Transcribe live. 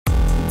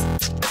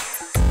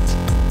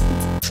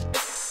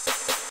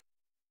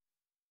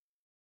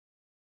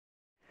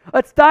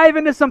Let's dive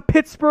into some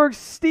Pittsburgh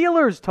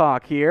Steelers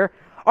talk here.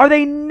 Are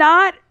they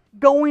not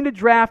going to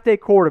draft a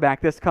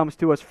quarterback? This comes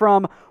to us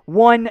from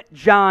one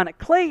John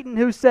Clayton,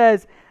 who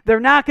says they're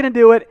not going to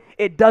do it.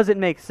 It doesn't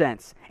make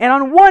sense. And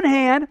on one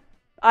hand,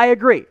 I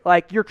agree.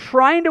 Like, you're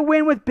trying to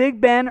win with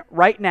Big Ben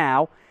right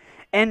now,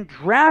 and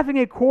drafting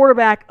a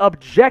quarterback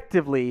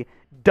objectively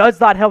does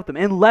not help them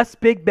unless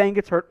Big Ben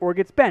gets hurt or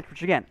gets benched,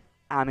 which again,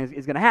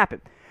 is going to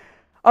happen.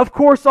 Of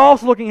course,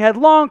 also looking ahead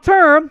long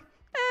term,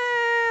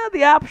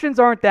 the options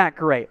aren't that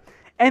great.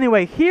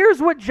 Anyway, here's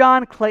what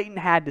John Clayton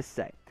had to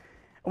say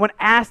when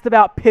asked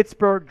about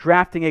Pittsburgh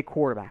drafting a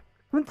quarterback.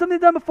 Something they've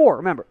done before,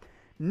 remember.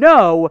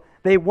 No,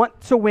 they want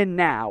to win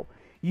now.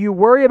 You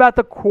worry about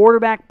the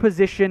quarterback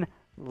position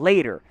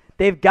later.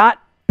 They've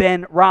got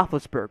Ben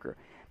Roethlisberger.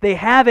 They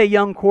have a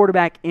young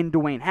quarterback in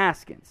Dwayne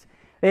Haskins.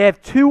 They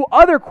have two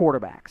other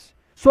quarterbacks.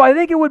 So I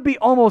think it would be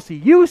almost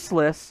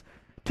useless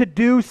to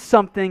do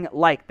something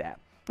like that.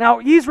 Now,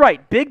 he's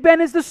right. Big Ben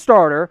is the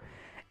starter.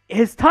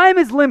 His time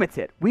is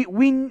limited.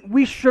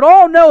 We should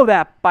all know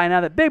that by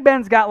now, that Big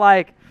Ben's got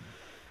like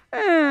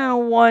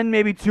one,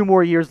 maybe 2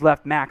 more years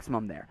left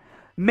maximum there.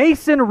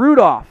 Mason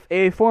Rudolph,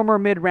 a former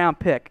mid-round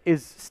pick,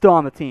 is still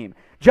on the team.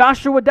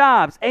 Joshua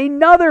Dobbs,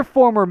 another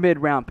former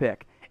mid-round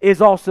pick, is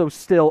also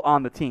still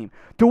on the team.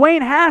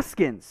 Dwayne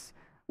Haskins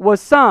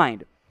was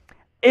signed.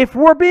 If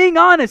we're being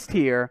honest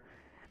here,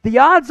 the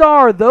odds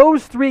are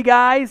those 3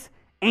 guys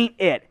ain't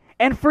it.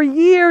 And for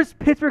years,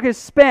 Pittsburgh has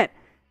spent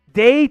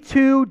day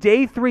 2,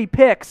 day 3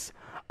 picks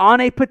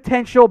on a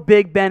potential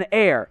Big Ben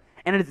heir,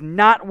 and it has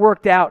not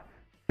worked out,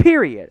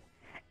 period.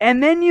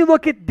 And then you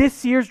look at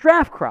this year's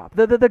draft crop.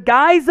 The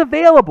guys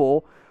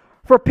available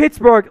for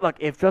Pittsburgh, look,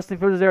 if Justin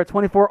Fields is there at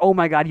 24, oh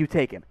my God, you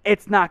take him.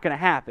 It's not going to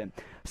happen.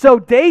 So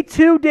day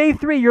 2, day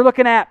 3, you're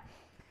looking at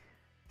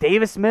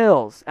Davis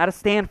Mills out of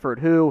Stanford,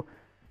 who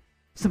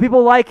some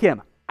people like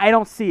him. I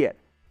don't see it.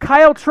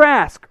 Kyle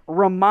Trask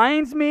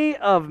reminds me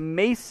of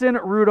Mason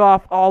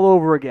Rudolph all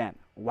over again.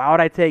 Why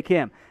would I take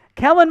him?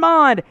 Kellen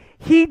Mond,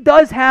 he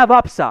does have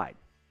upside.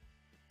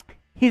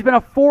 He's been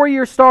a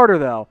 4-year starter,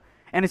 though,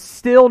 and is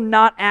still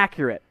not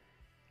accurate.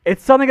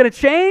 Is something going to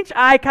change?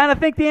 I kind of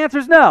think the answer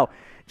is no.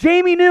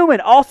 Jamie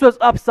Newman also has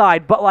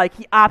upside, but like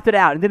he opted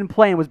out and didn't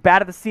play and was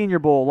bad at the Senior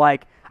Bowl.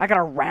 Like, I got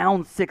a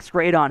round 6th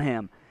grade on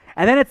him.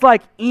 And then it's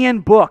like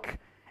Ian Book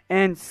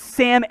and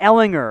Sam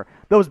Ellinger,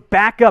 those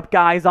backup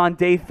guys on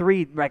day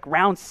 3, like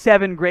round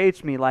 7 grades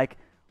to me. Like,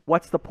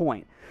 what's the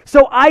point?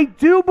 So I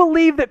do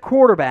believe that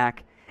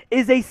quarterback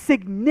is a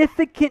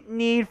significant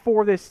need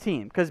for this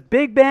team because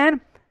Big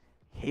Ben,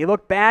 he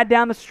looked bad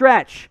down the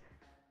stretch.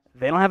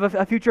 They don't have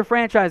a future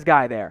franchise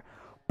guy there.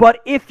 But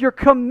if your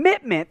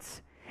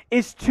commitment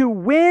is to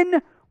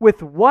win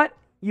with what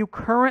you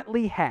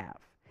currently have,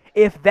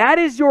 if that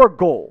is your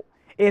goal,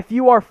 if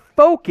you are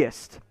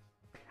focused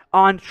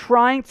on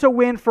trying to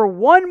win for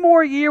 1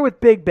 more year with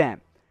Big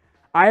Ben,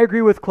 I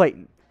agree with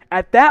Clayton.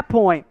 At that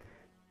point,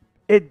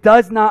 it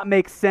does not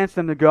make sense for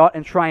them to go out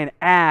and try and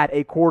add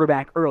a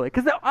quarterback early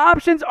because the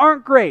options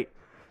aren't great.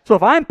 So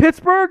if I'm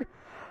Pittsburgh,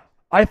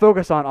 I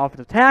focus on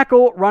offensive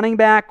tackle, running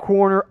back,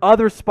 corner,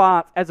 other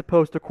spots as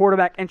opposed to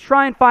quarterback, and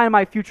try and find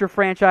my future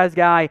franchise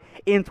guy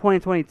in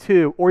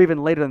 2022 or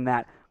even later than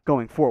that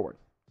going forward.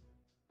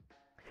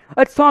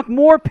 Let's talk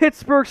more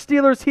Pittsburgh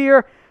Steelers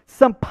here.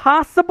 Some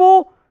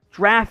possible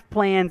draft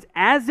plans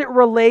as it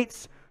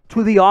relates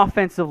to the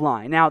offensive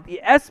line. Now, the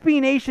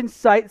SB Nation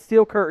site,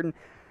 Steel Curtain,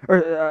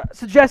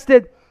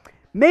 suggested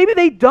maybe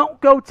they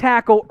don't go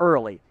tackle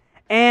early.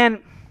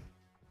 And,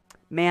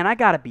 man, I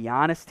got to be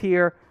honest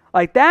here.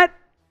 Like, that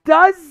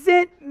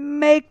doesn't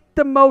make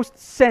the most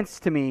sense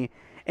to me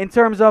in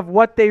terms of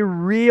what they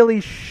really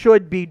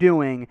should be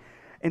doing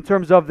in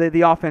terms of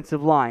the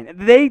offensive line.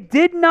 They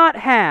did not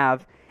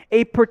have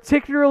a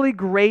particularly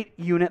great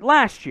unit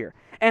last year.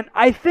 And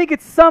I think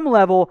at some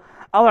level,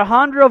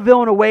 Alejandro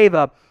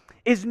Villanueva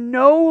is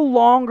no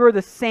longer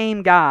the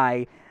same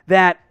guy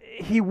that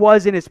he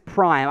was in his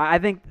prime. I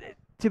think,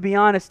 to be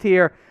honest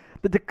here,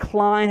 the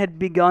decline had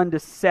begun to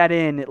set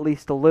in at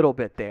least a little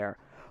bit there.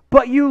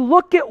 But you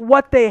look at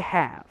what they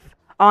have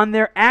on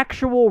their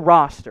actual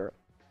roster,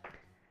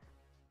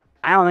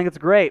 I don't think it's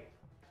great.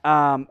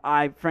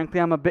 Frankly,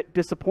 I'm a bit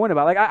disappointed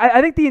about it. Like,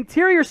 I think the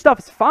interior stuff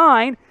is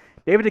fine.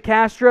 David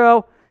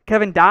DeCastro,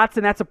 Kevin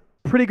Dotson, that's a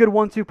pretty good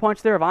 1-2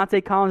 punch there.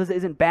 Avante Collins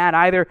isn't bad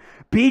either.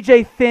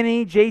 B.J.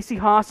 Finney, J.C.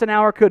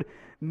 Hassenauer could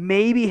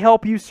maybe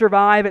help you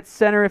survive at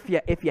center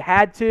if you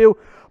had to.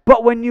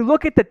 But when you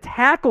look at the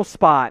tackle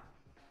spot,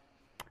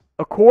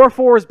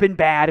 Okorafor has been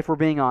bad, if we're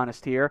being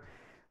honest here.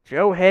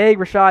 Joe Haig,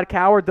 Rashad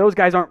Coward, those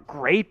guys aren't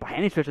great by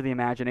any stretch of the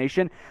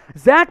imagination.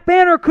 Zach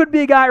Banner could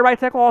be a guy at right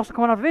tackle also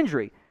coming off of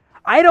injury.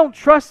 I don't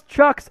trust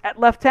Chucks at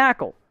left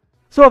tackle.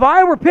 So if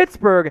I were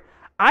Pittsburgh,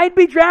 I'd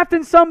be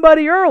drafting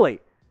somebody early.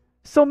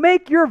 So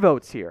make your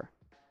votes here.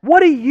 What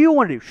do you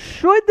want to do?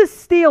 Should the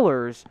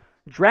Steelers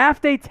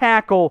draft a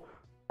tackle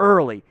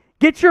early?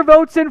 Get your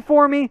votes in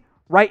for me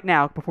right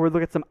now before we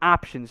look at some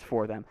options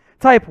for them.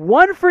 Type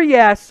 1 for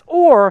yes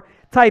or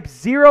type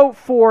 0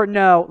 for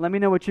no. Let me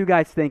know what you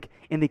guys think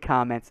in the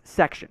comments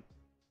section.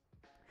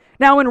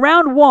 Now, in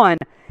round 1,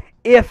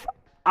 if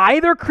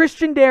either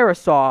Christian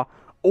Darrisaw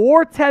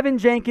or Tevin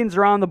Jenkins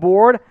are on the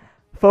board,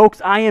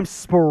 folks, I am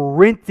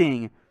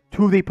sprinting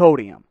to the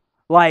podium.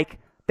 Like,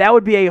 that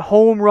would be a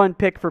home run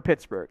pick for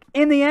Pittsburgh.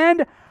 In the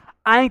end,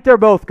 I think they're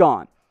both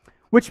gone,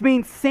 which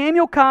means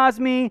Samuel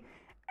Cosmi,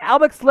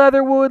 Alex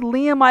Leatherwood,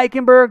 Liam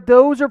Eichenberg,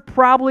 those are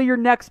probably your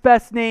next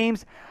best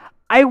names.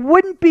 I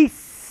wouldn't be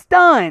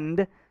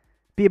stunned,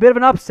 be a bit of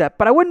an upset,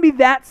 but I wouldn't be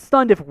that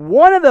stunned if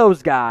one of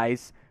those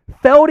guys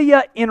fell to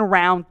you in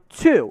round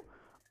 2.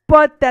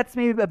 But that's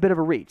maybe a bit of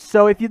a reach.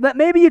 So if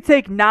maybe you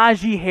take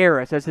Najee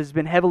Harris, as has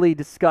been heavily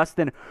discussed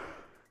and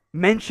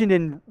mentioned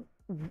and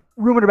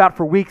rumored about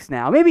for weeks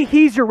now. Maybe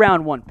he's your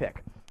round 1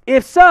 pick.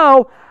 If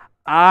so,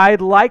 I'd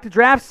like to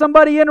draft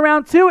somebody in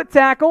round 2 at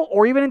tackle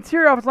or even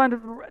interior offensive line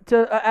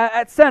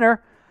at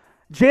center.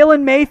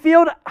 Jalen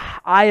Mayfield,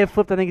 I have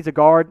flipped. I think he's a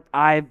guard.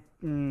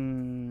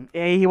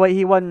 He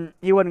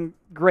wasn't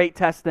great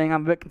testing.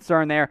 I'm a bit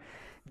concerned there.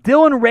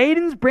 Dylan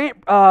Radins,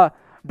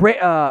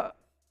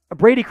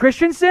 Brady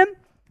Christensen,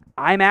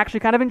 I'm actually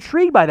kind of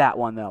intrigued by that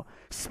one, though.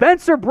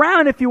 Spencer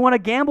Brown, if you want to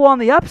gamble on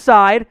the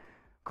upside,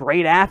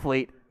 great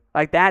athlete.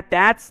 Like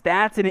that's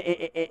an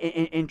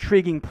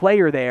intriguing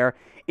player there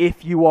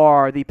if you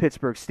are the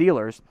Pittsburgh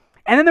Steelers.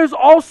 And then there's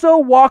also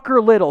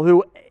Walker Little,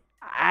 who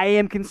I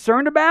am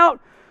concerned about,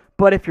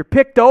 but if you're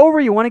picked over,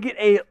 you want to get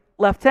a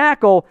left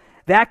tackle,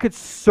 that could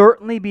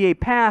certainly be a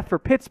path for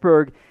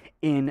Pittsburgh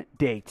in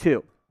day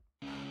 2.